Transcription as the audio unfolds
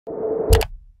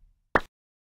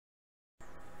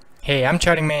Hey, I'm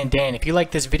Charting Man Dan. If you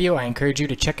like this video, I encourage you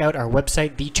to check out our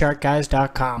website,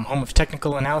 TheChartGuys.com, home of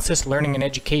technical analysis, learning, and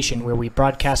education, where we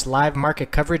broadcast live market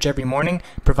coverage every morning,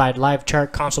 provide live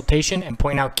chart consultation, and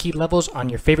point out key levels on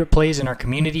your favorite plays in our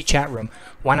community chat room.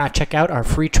 Why not check out our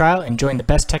free trial and join the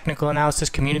best technical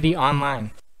analysis community online?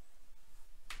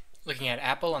 Looking at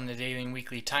Apple on the daily and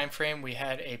weekly time frame, we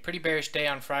had a pretty bearish day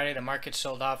on Friday. The market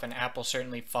sold off and Apple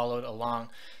certainly followed along.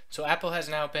 So Apple has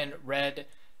now been red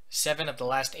 7 of the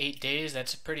last 8 days.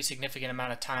 That's a pretty significant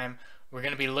amount of time. We're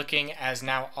going to be looking as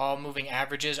now all moving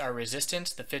averages are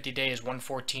resistance. The 50-day is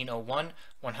 114.01,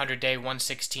 100-day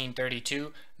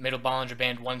 116.32, middle Bollinger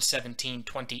Band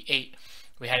 117.28.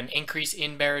 We had an increase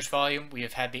in bearish volume. We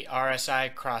have had the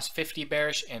RSI cross 50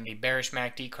 bearish and the bearish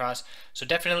MACD cross. So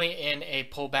definitely in a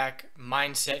pullback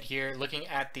mindset here. Looking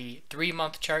at the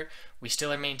 3-month chart, we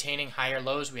still are maintaining higher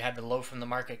lows. We had the low from the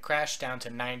market crash down to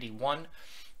 91.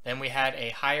 Then we had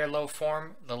a higher low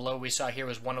form. The low we saw here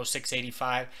was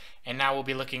 106.85, and now we'll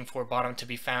be looking for bottom to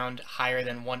be found higher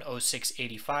than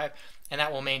 106.85, and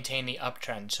that will maintain the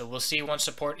uptrend. So we'll see once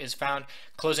support is found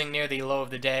closing near the low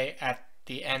of the day at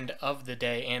the end of the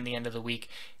day and the end of the week.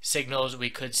 Signals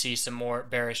we could see some more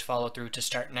bearish follow through to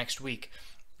start next week.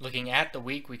 Looking at the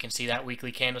week, we can see that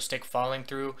weekly candlestick falling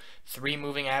through 3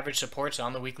 moving average supports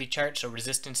on the weekly chart. So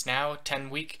resistance now,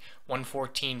 10-week,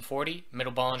 114.40,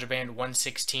 middle Bollinger Band,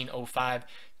 116.05,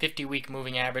 50-week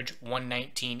moving average,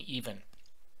 119 even.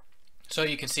 So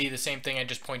you can see the same thing I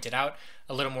just pointed out,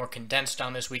 a little more condensed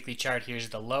on this weekly chart. Here's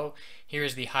the low,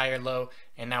 here's the higher low,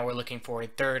 and now we're looking for a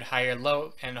third higher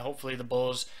low, and hopefully the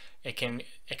bulls, it can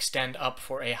extend up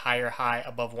for a higher high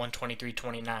above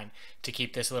 123.29 to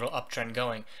keep this little uptrend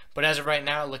going. But as of right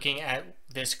now, looking at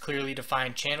this clearly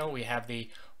defined channel, we have the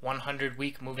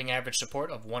 100-week moving average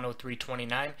support of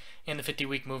 103.29 and the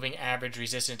 50-week moving average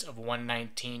resistance of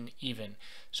 119 even.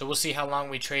 So we'll see how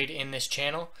long we trade in this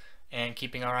channel, and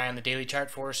keeping our eye on the daily chart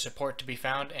for support to be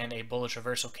found and a bullish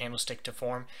reversal candlestick to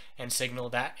form and signal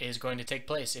that is going to take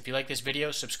place. If you like this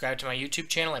video, subscribe to my YouTube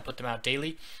channel. I put them out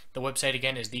daily. The website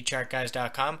again is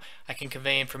TheChartGuys.com. I can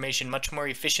convey information much more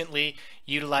efficiently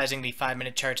utilizing the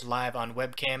 5-minute charts live on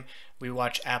webcam. We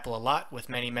watch Apple a lot with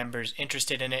many members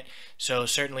interested in it, so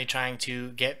certainly trying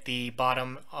to get the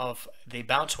bottom of the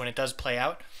bounce when it does play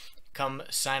out. Come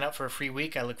sign up for a free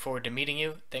week. I look forward to meeting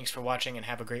you. Thanks for watching and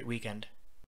have a great weekend.